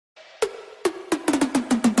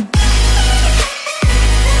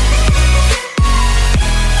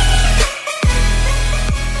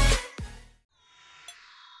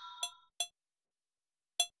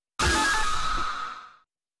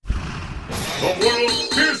The world's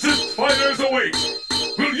fiercest fighters await!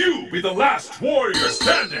 Will you be the last warrior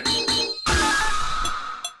standing?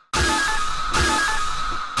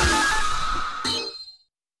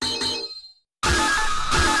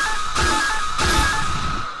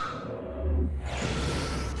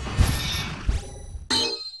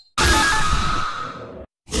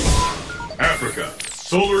 Africa,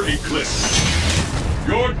 solar eclipse.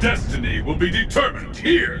 Your destiny will be determined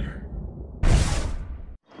here.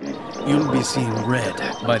 You'll be seeing red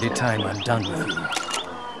by the time I'm done with you.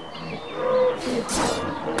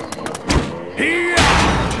 Here!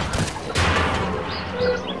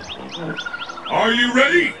 Are you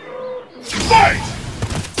ready? Fight!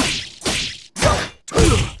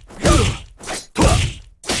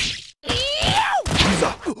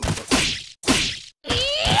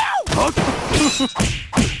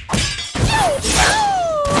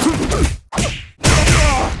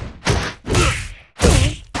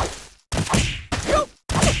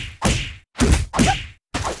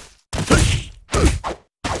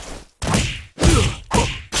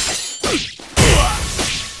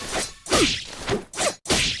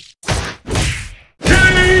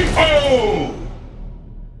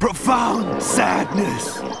 Profound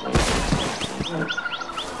sadness.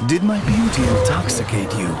 Did my beauty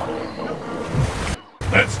intoxicate you?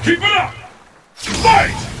 Let's keep it up!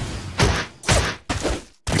 Fight!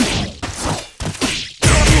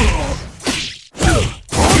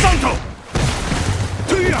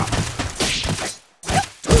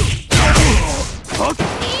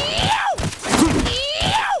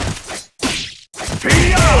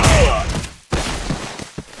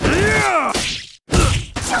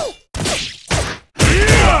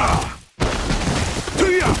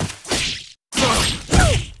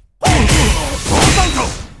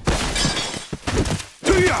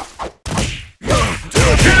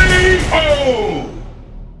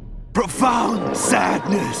 Profound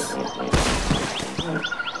sadness.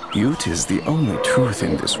 Youth is the only truth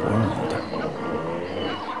in this world.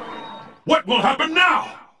 What will happen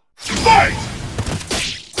now? Fight!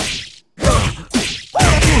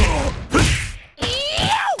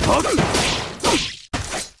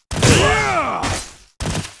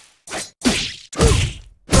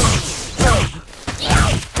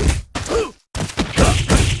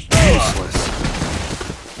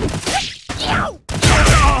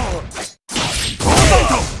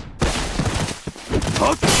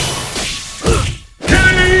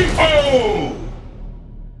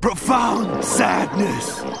 Profound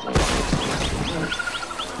sadness.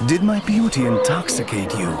 Did my beauty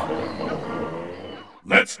intoxicate you?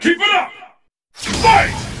 Let's keep it up!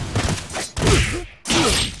 Fight!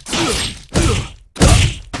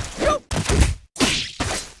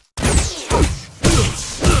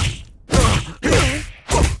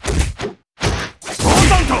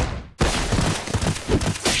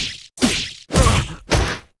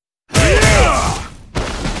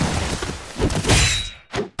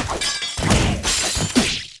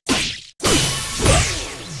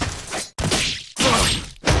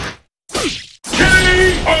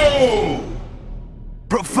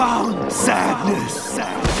 Profound sadness.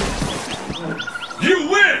 You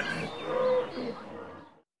win!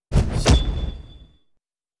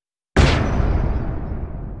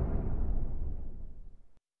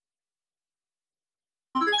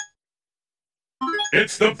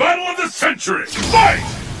 It's the battle of the century!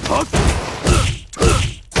 Fight!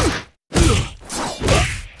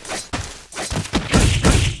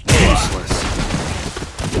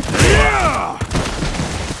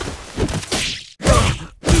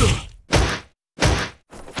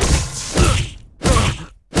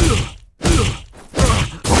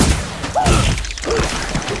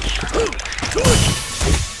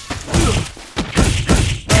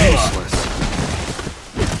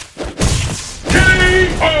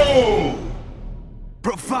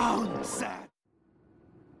 Profound sad.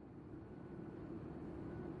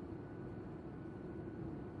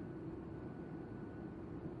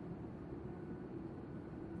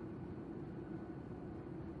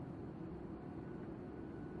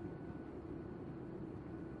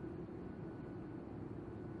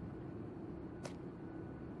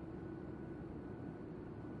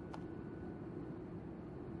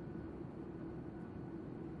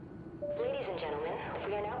 Ladies and gentlemen,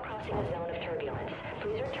 we are now crossing a zone of turbulence.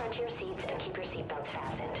 Please return to your seats and keep your seatbelts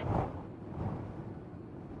fastened.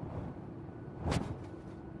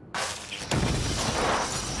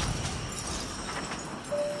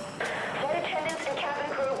 Flight attendants and cabin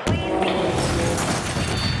crew, please.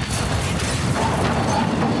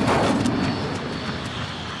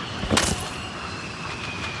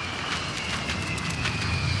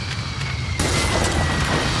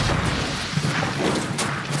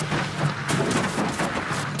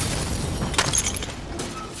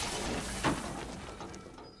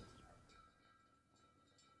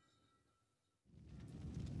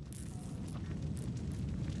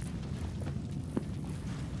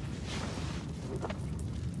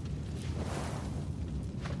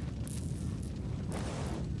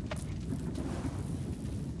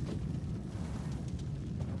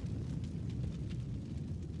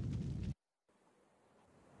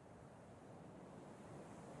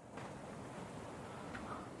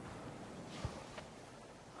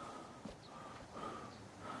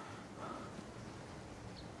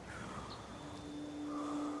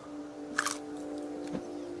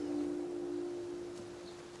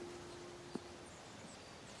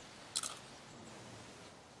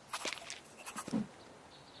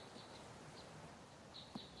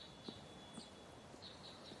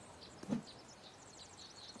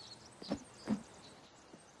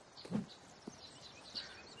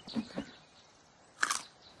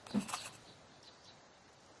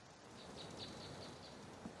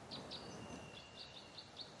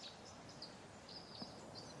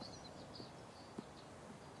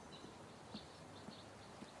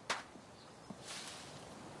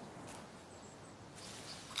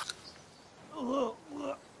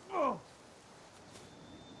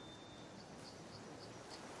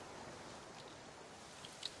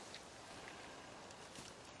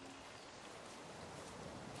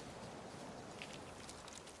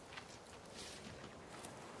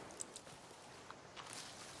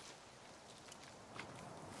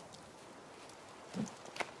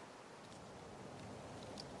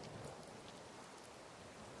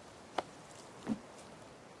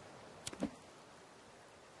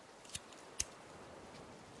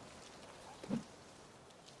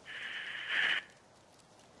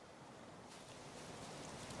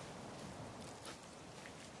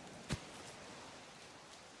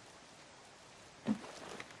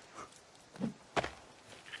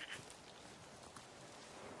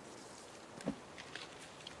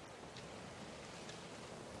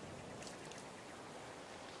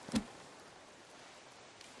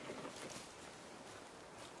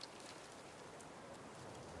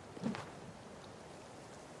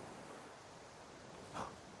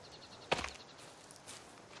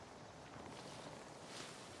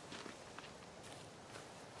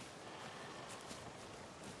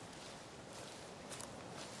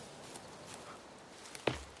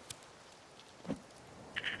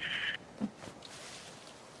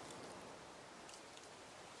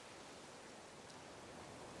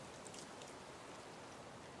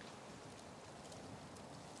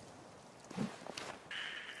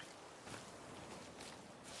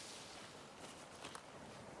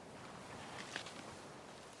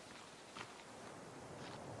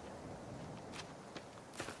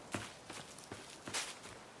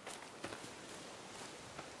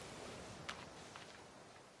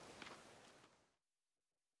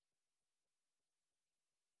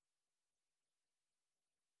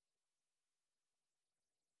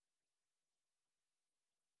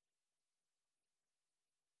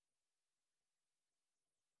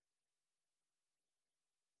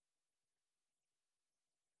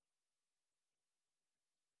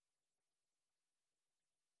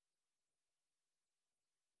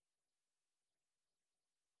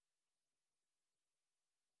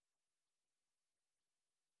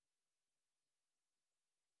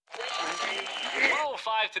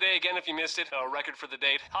 105 today again if you missed it. A record for the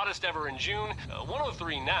date. Hottest ever in June.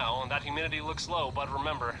 103 now, and that humidity looks low, but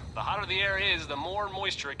remember, the hotter the air is, the more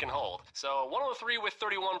moisture it can hold. So 103 with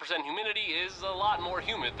 31% humidity is a lot more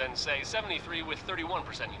humid than, say, 73 with 31%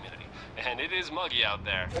 humidity. And it is muggy out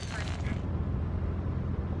there.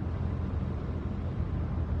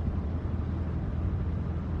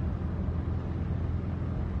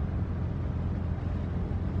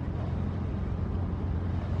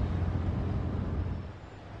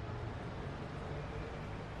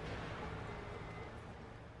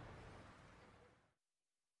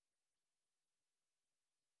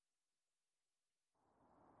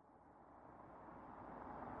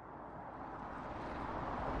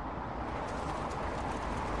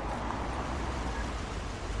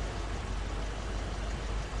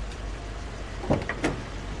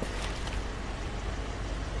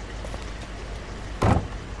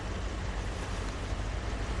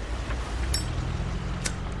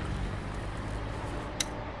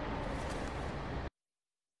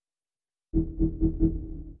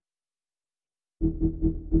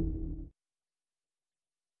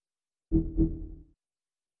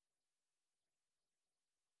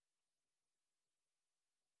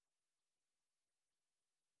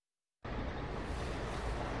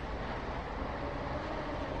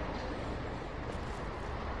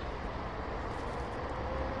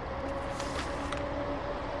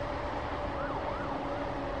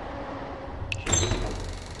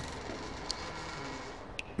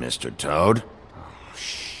 Mr. Toad? Oh,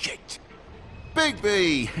 shit.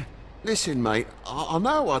 Bigby! Listen, mate, I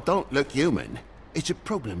know I don't look human. It's a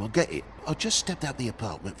problem, I get it. I just stepped out the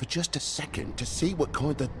apartment for just a second to see what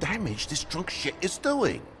kind of damage this drunk shit is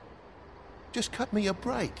doing. Just cut me a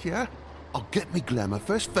break, yeah? I'll get me glamour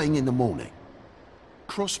first thing in the morning.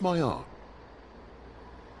 Cross my heart.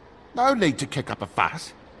 No need to kick up a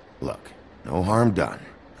fuss. Look, no harm done.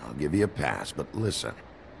 I'll give you a pass, but listen.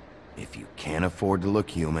 If you can't afford to look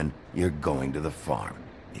human, you're going to the farm.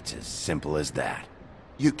 It's as simple as that.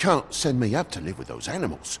 You can't send me up to live with those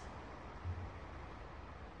animals.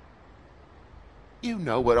 You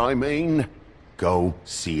know what I mean. Go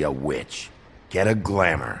see a witch. Get a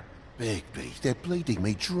glamour. Bigby, they're bleeding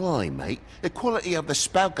me dry, mate. The quality of the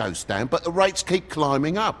spout goes down, but the rates keep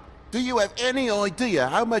climbing up. Do you have any idea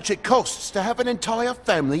how much it costs to have an entire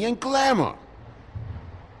family in glamour?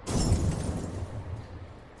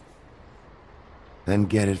 Then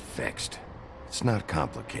get it fixed. It's not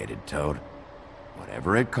complicated, Toad.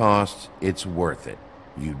 Whatever it costs, it's worth it.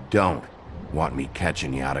 You don't want me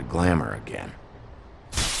catching you out of glamour again.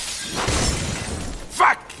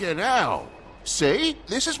 Fucking hell! See?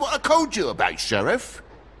 This is what I told you about, Sheriff.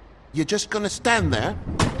 You're just gonna stand there?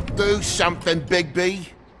 Do something, Bigby,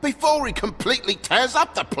 before he completely tears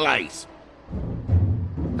up the place!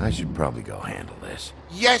 I should probably go handle this.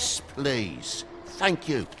 Yes, please. Thank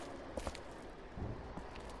you.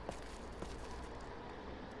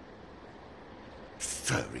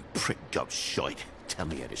 Furry prick job shite. Tell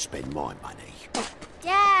me how to spend my money.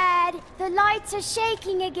 Dad, the lights are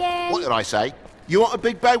shaking again. What did I say? You want a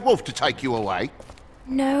big bad wolf to take you away?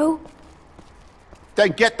 No. Then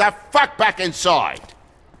get the fuck back inside!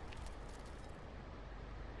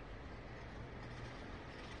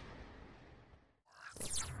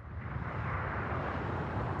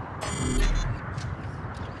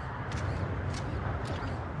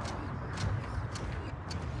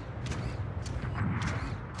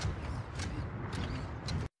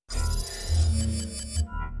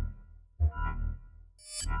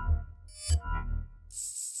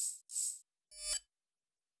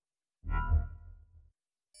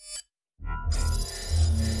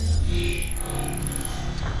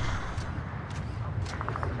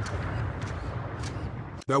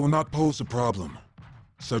 That will not pose a problem.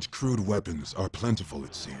 Such crude weapons are plentiful,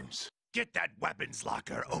 it seems. Get that weapons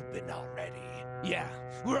locker open already. Yeah,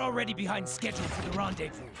 we're already behind schedule for the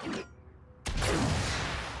rendezvous.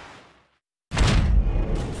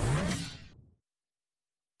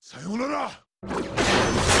 Sayonara!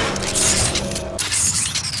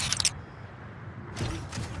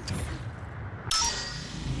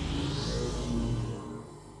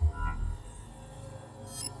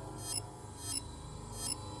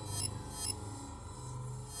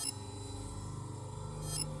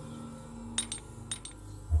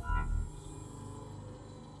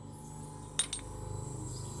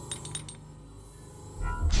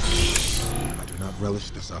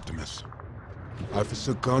 Relish this, Optimus. I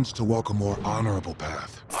forsook guns to walk a more honorable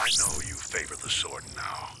path. I know you favor the sword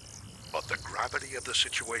now, but the gravity of the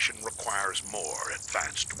situation requires more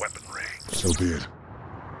advanced weaponry. So be it.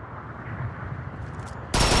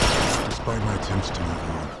 Despite my attempts to move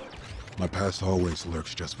on, My past always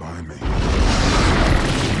lurks just behind me.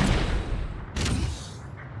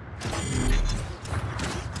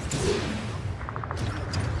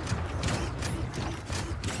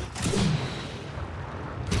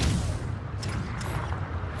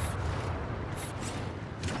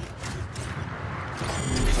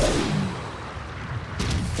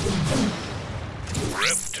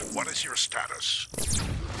 What is your status?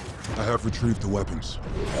 I have retrieved the weapons.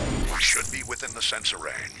 We should be within the sensor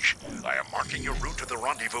range. I am marking your route to the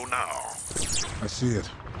rendezvous now. I see it.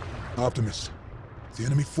 Optimus, the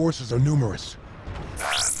enemy forces are numerous.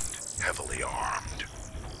 And heavily armed.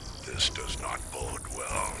 This does not bode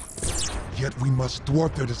well. Yet we must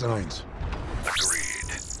thwart their designs.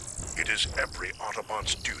 Agreed. It is every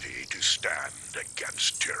Autobot's duty to stand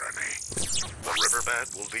against tyranny. The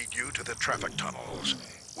riverbed will lead you to the traffic tunnels.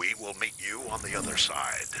 We will meet you on the other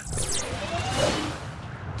side.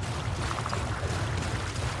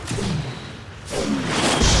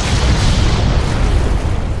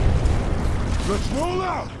 Let's roll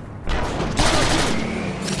out!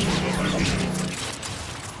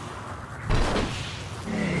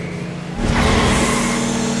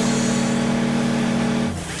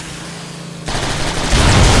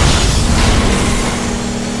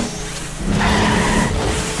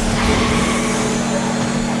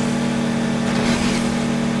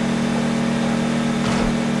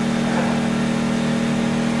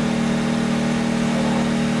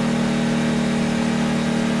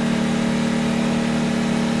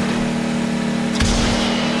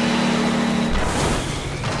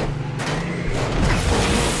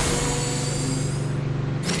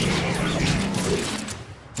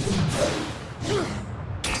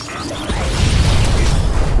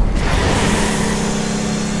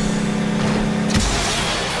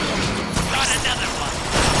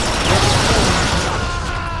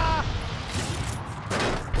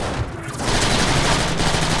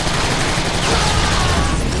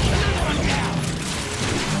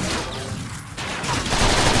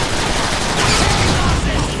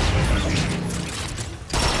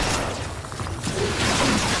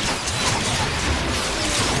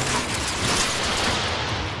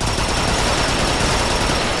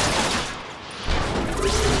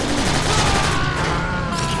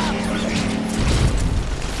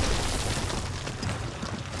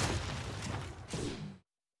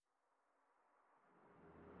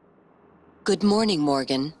 Good morning,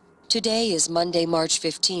 Morgan. Today is Monday, March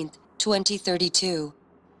 15th, 2032.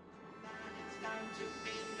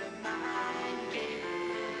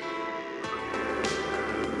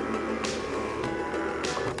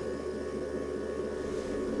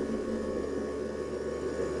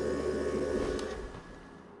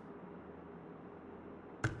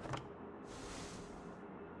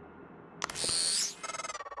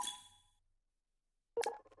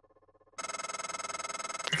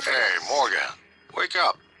 Hey, Morgan. Wake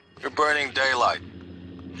up. You're burning daylight.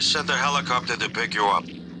 Sent the helicopter to pick you up.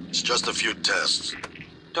 It's just a few tests.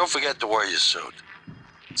 Don't forget to wear your suit.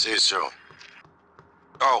 See you soon.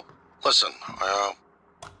 Oh, listen,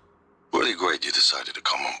 really great you decided to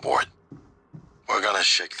come on board. We're gonna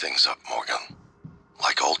shake things up, Morgan.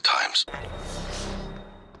 Like old times.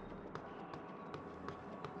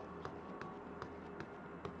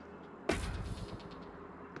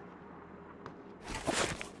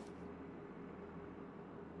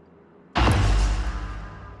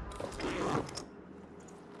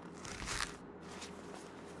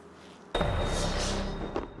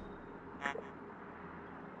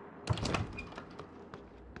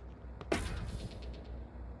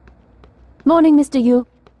 Morning, Mr. Yu.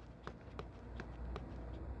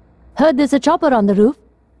 Heard there's a chopper on the roof.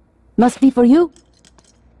 Must be for you.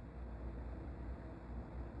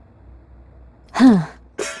 Huh.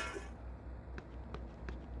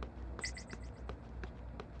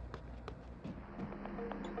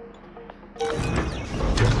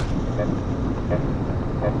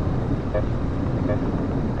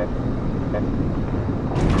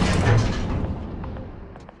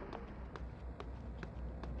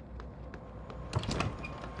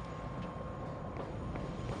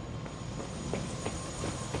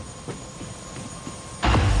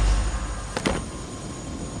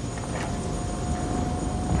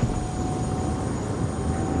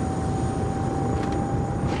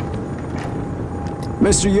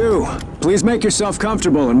 Mr. Yu, please make yourself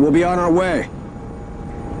comfortable and we'll be on our way.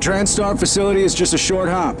 TranStar facility is just a short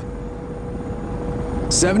hop.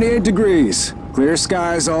 78 degrees, clear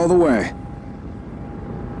skies all the way.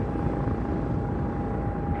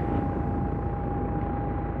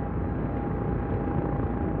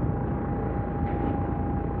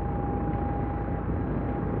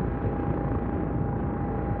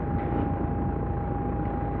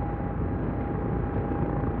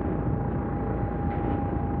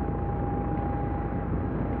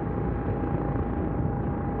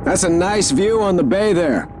 That's a nice view on the bay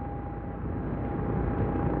there.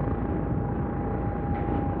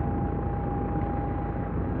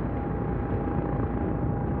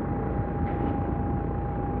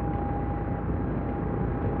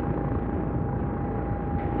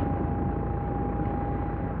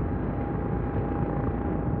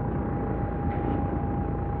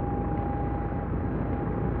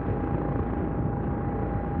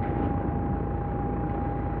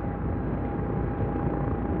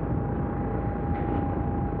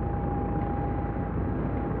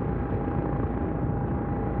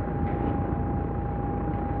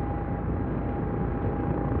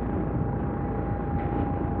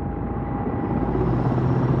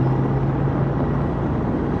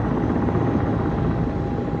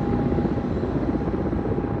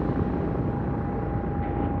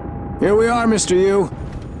 Here we are, Mr. Yu.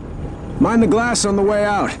 Mind the glass on the way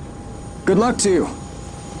out. Good luck to you.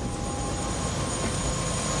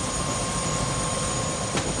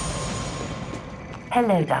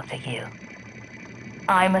 Hello, Dr. Yu.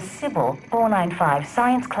 I'm a Sybil 495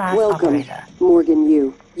 science class Welcome, operator. Morgan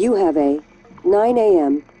Yu. You have a 9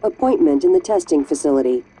 a.m. appointment in the testing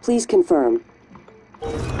facility. Please confirm.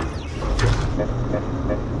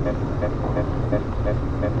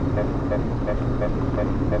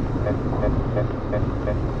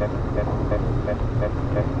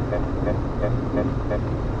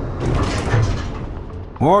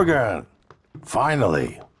 Morgan!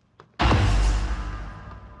 Finally!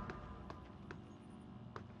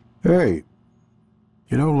 Hey,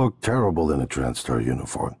 you don't look terrible in a TranStar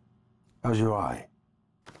uniform. How's your eye?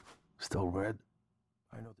 Still red?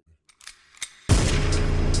 I know.